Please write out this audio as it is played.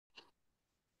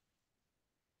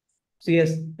So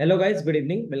yes, hello guys, good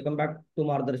evening. Welcome back to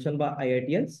MargDarshan by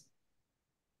IITS.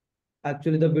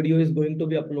 Actually, the video is going to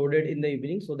be uploaded in the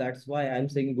evening, so that's why I'm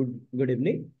saying good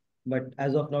evening. But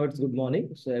as of now, it's good morning.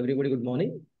 So everybody, good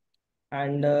morning.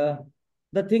 And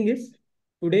the thing is,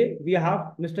 today we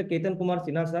have Mr. Ketan Kumar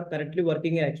Sinha sir, currently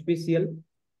working in Hpcl,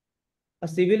 a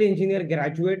civil engineer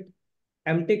graduate,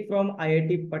 MTech from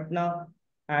IIT Patna,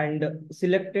 and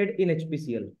selected in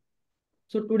Hpcl.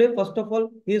 So today, first of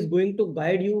all, he is going to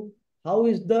guide you how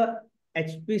is the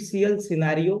HPCL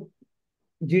scenario,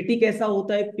 GT कैसा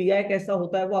होता है, pi कैसा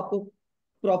होता है, वो आपको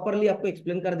properly आपको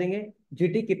explain कर देंगे।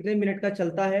 जीटी कितने मिनट का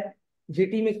चलता है,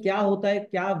 जीटी में क्या होता है,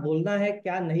 क्या बोलना है,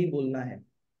 क्या नहीं बोलना है।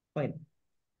 फाइन।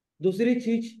 दूसरी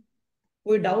चीज,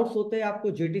 कोई डाउट्स होते हैं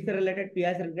आपको जीटी से रिलेटेड,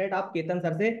 पीआई से रिलेटेड, आप केतन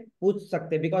सर से पूछ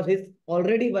सकते हैं because he is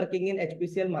already working in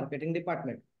HPCL marketing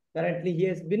department. Currently he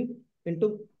has been into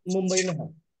Mumbai में है।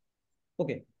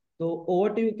 ओके, तो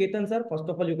over to you Ketan sir. First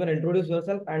of all you can introduce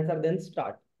yourself and sir then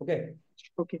start. Okay.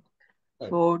 Okay.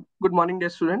 So, good morning, dear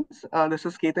students. This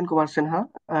is Ketan Kumar Sinha,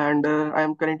 and I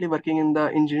am currently working in the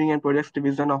Engineering and Projects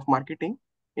Division of Marketing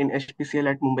in Hpcl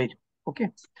at Mumbai. Okay.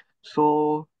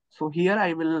 So here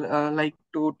I will like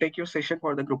to take your session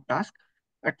for the group task.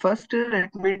 At first,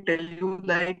 let me tell you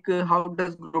how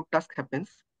does group task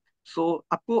happens. So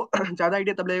आपको ज़्यादा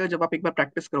idea तब लगेगा जब आप एक बार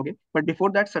practice करोगे. But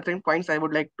before that, certain points I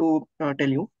would like to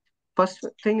tell you. First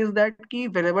thing is that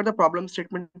whenever the problem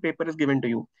statement paper is given to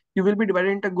you, you will be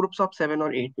divided into groups of 7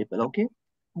 or 8 people. Okay,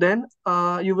 then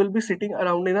you will be sitting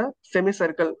around in a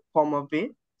semicircle form of way,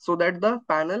 so that the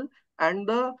panel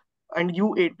and the and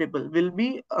you 8 people will be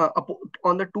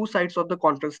on the two sides of the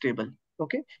conference table.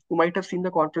 Okay, you might have seen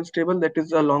the conference table, that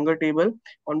is a longer table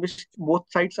on which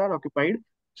both sides are occupied.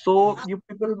 So you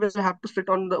people will have to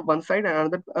sit on the one side, and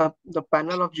another the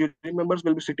panel of jury members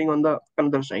will be sitting on the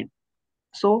another side.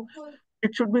 So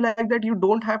it should be like that. You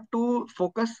don't have to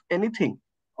focus anything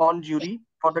on jury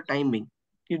for the time being.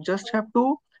 You just have to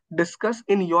discuss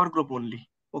in your group only.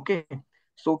 Okay.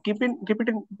 So keep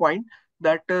it in point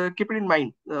that keep it in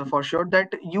mind for sure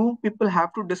that you people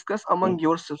have to discuss among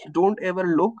yourselves. Don't ever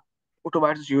look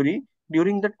towards jury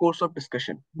during that course of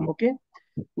discussion. Okay.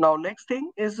 Now next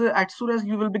thing is as soon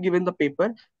as you will be given the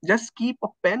paper, just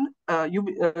keep a pen.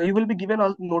 You will be given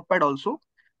a notepad also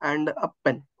and a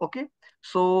pen. Okay.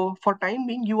 So for time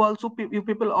being, you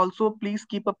people also please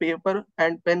keep a paper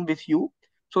and pen with you,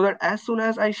 so that as soon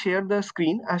as I share the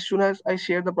screen, as soon as I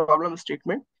share the problem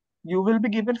statement, you will be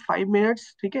given 5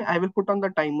 minutes. Okay, I will put on the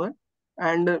timer,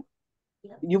 and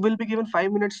you will be given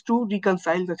 5 minutes to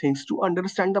reconcile the things, to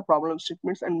understand the problem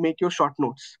statements and make your short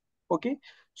notes. Okay,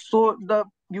 so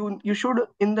you should,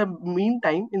 in the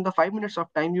meantime, in the 5 minutes of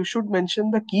time, you should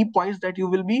mention the key points that you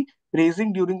will be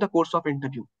raising during the course of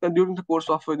interview, during the course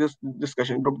of this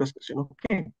discussion, group discussion.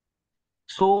 Okay,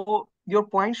 so your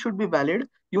points should be valid,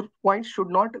 your points should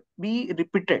not be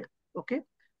repeated. Okay,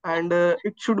 and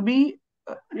it should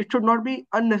not be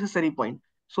unnecessary point.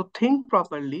 So think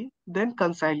properly, then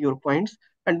concile your points,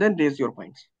 and then raise your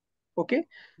points. Okay,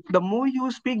 the more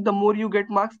you speak, the more you get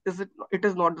marks. It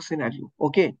is not the scenario.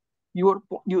 Okay,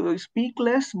 you speak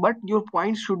less, but your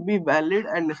points should be valid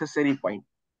and necessary point.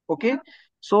 Okay,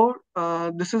 so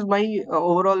this is my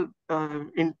overall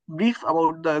in brief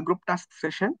about the group task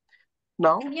session.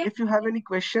 Now, if you have any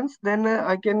questions, then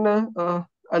I can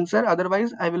answer.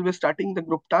 Otherwise, I will be starting the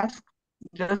group task.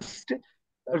 Just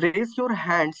raise your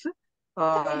hands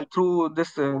through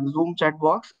this Zoom chat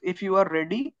box if you are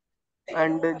ready,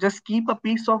 and just keep a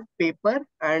piece of paper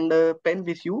and pen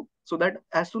with you, so that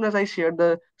as soon as I share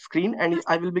the screen, and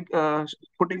I will be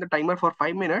putting the timer for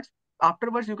 5 minutes.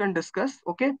 Afterwards, you can discuss.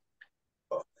 Okay.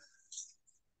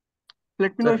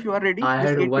 Let me know if Sir, you are ready. I This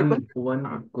had 8 people.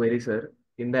 one query, sir.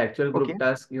 In the actual Okay. group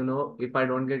task, if I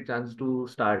don't get chance to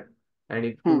start, and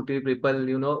if Hmm. two, three people,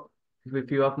 if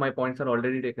few of my points are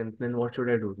already taken, then what should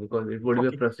I do? Because it would be a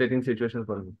Okay. frustrating situation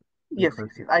for me. I Yes, can't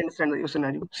yes, see. yes. I understand your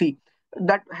scenario. See,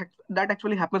 that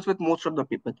actually happens with most of the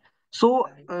people. So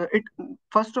it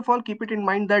first of all, keep it in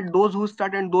mind that those who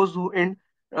start and those who end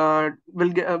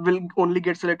will only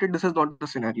get selected. This is not the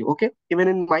scenario. Okay, even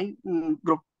in my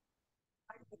group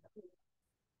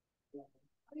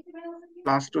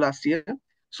last year.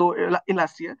 So in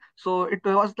last year, so it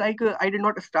was like I did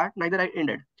not start, neither I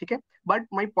ended. Okay, but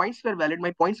my points were valid,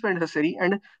 my points were necessary,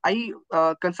 and I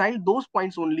conciled those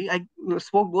points only. I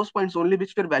spoke those points only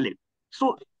which were valid.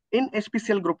 So in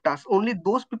HPCL group tasks, only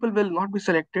those people will not be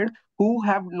selected who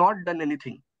have not done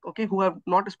anything. Okay, who have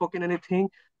not spoken anything,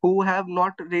 who have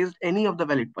not raised any of the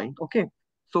valid point. Okay,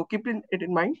 so keep it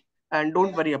in mind and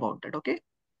don't worry about it. Okay,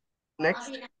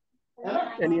 next,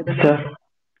 any other doubt?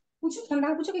 Sir,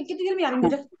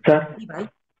 sir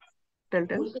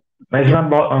tell. Is my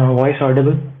voice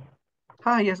audible?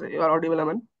 Yes, you are audible,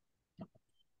 Aman.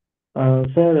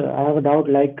 Sir, I have a doubt.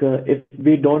 Like, if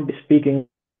we don't speak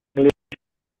English,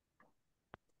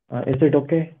 is it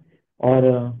okay?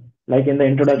 Or like in the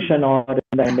introduction or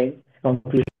in the ending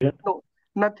conclusion? No,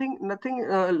 nothing.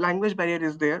 Language barrier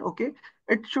is there. Okay,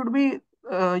 it should be.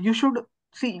 You should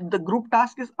see the group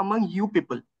task is among you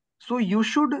people. So you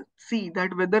should see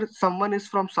that whether someone is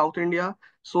from South India,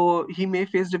 so he may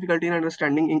face difficulty in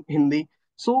understanding in Hindi.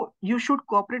 So you should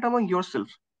cooperate among yourself.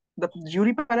 The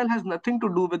jury panel has nothing to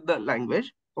do with the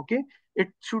language. Okay, it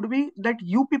should be that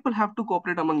you people have to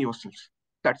cooperate among yourselves.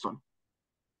 That's all.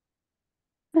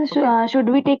 Okay. Should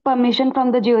we take permission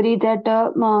from the jury that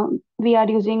we are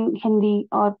using Hindi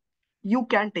or? You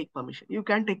can take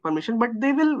permission, but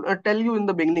they will tell you in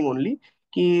the beginning only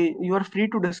कि you are free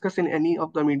to discuss in any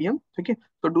of the medium. Okay,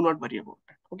 so do not worry about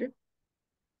that. Okay,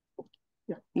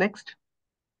 yeah, next.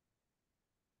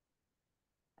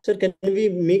 Sir, can we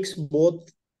mix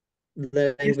both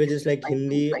the Yes, languages like fine,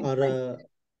 Hindi fine, or fine.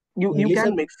 You English, sir?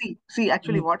 can mix. See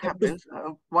actually We what have to-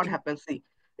 happens, see,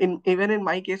 even in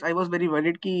my case I was very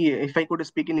worried कि if I could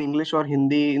speak in English or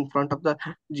Hindi in front of the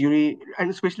jury,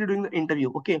 and especially during the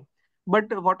interview. Okay,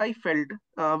 but what I felt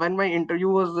when my interview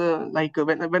was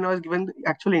when I was given the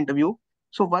actual interview,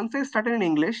 so once I started in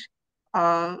English,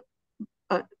 uh,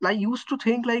 I used to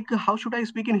think like how should I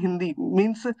speak in Hindi,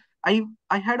 means I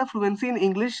had a fluency in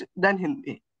English than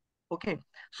Hindi. Okay,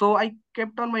 so I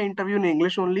kept on my interview in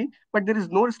English only, but there is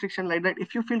no restriction like that.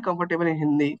 If you feel comfortable in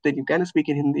Hindi, then you can speak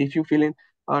in Hindi. If you feel in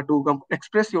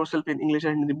express yourself in English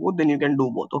and Hindi both, then you can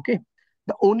do both. Okay.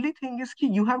 The only thing is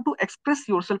कि you have to express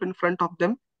yourself in front of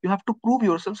them. You have to prove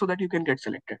yourself so that you can get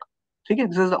selected. Okay,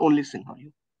 this is the only scenario.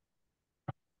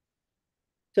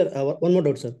 Sir, one more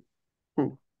doubt, sir.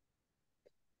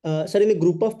 Sir, in a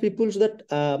group of people, so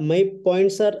that my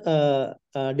points are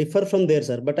differ from theirs,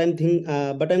 sir. But I'm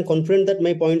confident that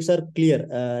my points are clear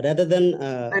rather than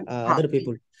other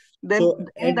people. Then So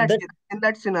in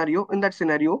that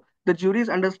scenario, the jury is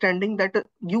understanding that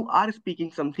you are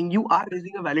speaking something, you are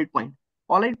raising a valid point.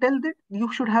 All I tell that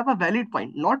you should have a valid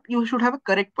point, not you should have a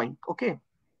correct point. Okay,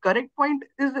 correct point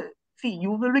is, see,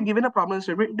 you will be given a problem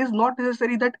statement. It is not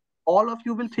necessary that all of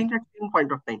you will think at same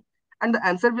point of time, and the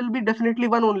answer will be definitely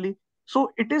one only.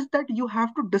 So it is that you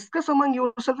have to discuss among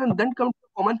yourself and then come to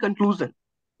a common conclusion.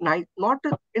 Not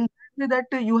in that way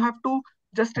that you have to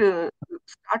just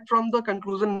start from the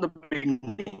conclusion in the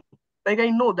beginning. Like I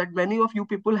know that many of you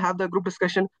people have the group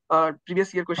discussion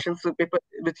previous year questions paper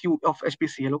with you of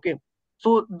Hpcl. Okay,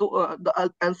 so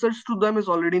the answers to them is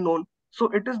already known. So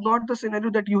it is not the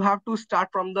scenario that you have to start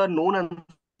from the known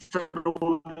answer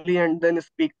only and then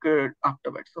speak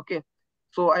afterwards. Okay,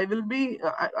 so I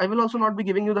will also not be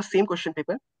giving you the same question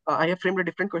paper. I have framed a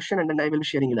different question and then I will be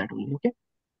sharing you that only. Okay,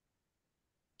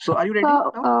 so are you ready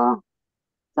now?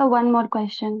 So one more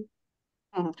question.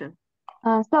 Okay.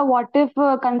 So what if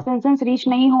consensus reach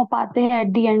नहीं हो पाते हैं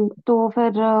at the end, तो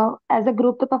फिर as a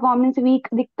group तो performance weak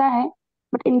दिखता है,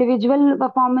 but individual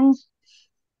performance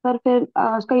पर फिर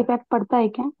उसका इफेक्ट पड़ता है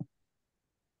क्या?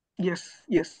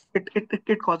 Yes,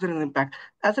 it causes an impact.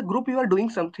 As a group you are doing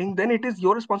something, then it is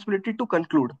your responsibility to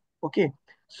conclude. Okay,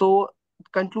 so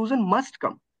conclusion must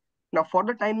come. Now for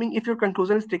the timing, if your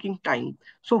conclusion is taking time,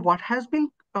 so what has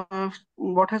been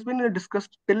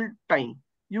discussed till time,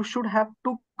 you should have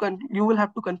to you will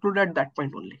have to conclude at that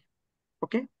point only.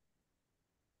 Okay.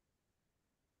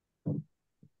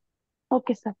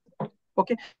 Okay, sir.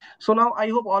 Okay, so now I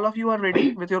hope all of you are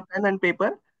ready with your pen and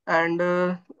paper, and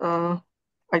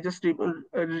I just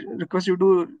request you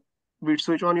to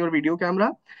switch on your video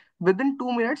camera. Within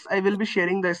 2 minutes, I will be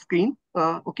sharing the screen.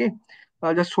 Okay,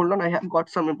 just hold on. I have got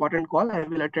some important call. I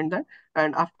will attend that,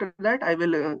 and after that, I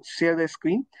will share the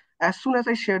screen. As soon as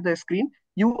I share the screen,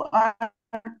 you are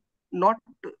not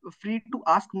free to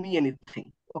ask me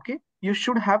anything. Okay, you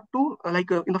should have to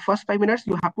in the first 5 minutes,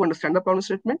 you have to understand the problem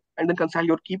statement and then consult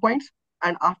your key points.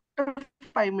 And after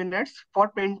 5 minutes, for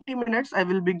 20 minutes, I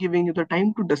will be giving you the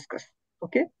time to discuss.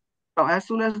 Okay. Now, as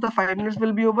soon as the 5 minutes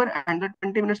will be over and the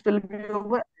 20 minutes will be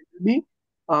over, I will be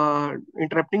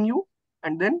interrupting you,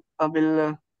 and then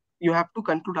you have to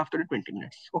conclude after the 20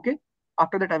 minutes. Okay.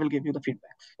 After that, I will give you the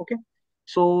feedbacks. Okay.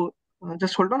 So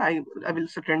just hold on. I will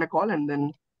send a call and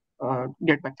then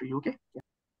get back to you. Okay. Yeah.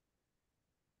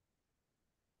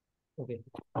 Okay.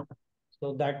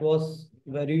 So that was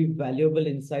very valuable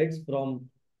insights from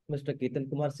Mr. Ketan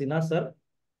Kumar Sinha, sir,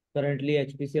 currently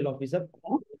HPCL officer.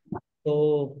 तो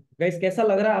guys कैसा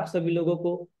लग रहा है आप सभी लोगों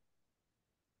को?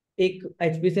 एक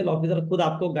HPCL ऑफिसर खुद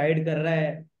आपको गाइड कर रहा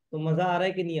है, तो मजा आ रहा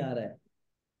है कि नहीं आ रहा है?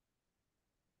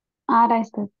 आ रहा है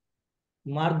सर.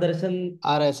 मार्गदर्शन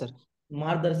आ रहा है सर।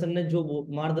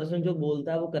 मार्गदर्शन जो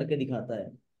बोलता है वो करके दिखाता है।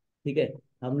 ठीक है,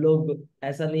 हम लोग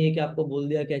ऐसा नहीं है कि आपको बोल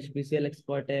दिया कि एचपीसीएल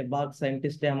एक्सपर्ट है, बार्क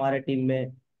साइंटिस्ट है हमारे टीम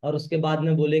में, और उसके बाद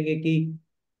में बोलेंगे कि,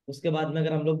 उसके बाद में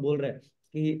अगर हम लोग बोल रहे हैं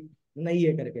कि नहीं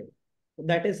है करके,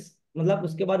 दैट इज, मतलब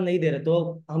उसके बाद नहीं दे रहे,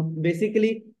 तो हम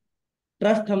बेसिकली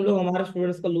ट्रस्ट हम लोग हमारे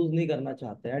स्टूडेंट्स का लूज नहीं करना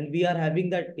चाहते, and we are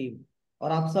having that team.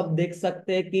 और आप सब देख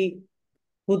सकते हैं कि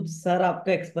खुद सर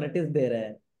आपका एक्सपर्टीज दे रहे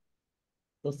हैं,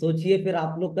 तो सोचिए फिर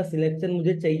आप लोग का सिलेक्शन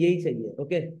मुझे चाहिए ही चाहिए।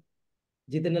 ओके,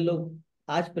 जितने लोग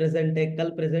आज प्रेजेंट है कल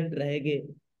प्रेजेंट रहेंगे,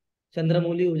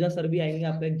 चंद्रमौली ऊर्जा सर भी आएंगे,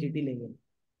 आपका एक जीटी लेंगे।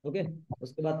 ओके,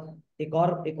 उसके बाद एक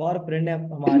और फ्रेंड है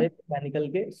हमारे मैकेनिकल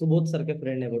के, सुबोध सर के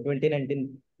फ्रेंड है, वो 2019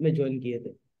 में ज्वाइन किए थे,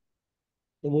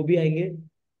 तो वो भी आएंगे,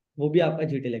 वो भी आपका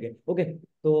जीटी लेंगे। ओके,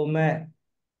 तो मैं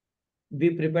be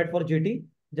prepared for GT,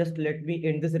 just let me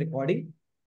and this recording.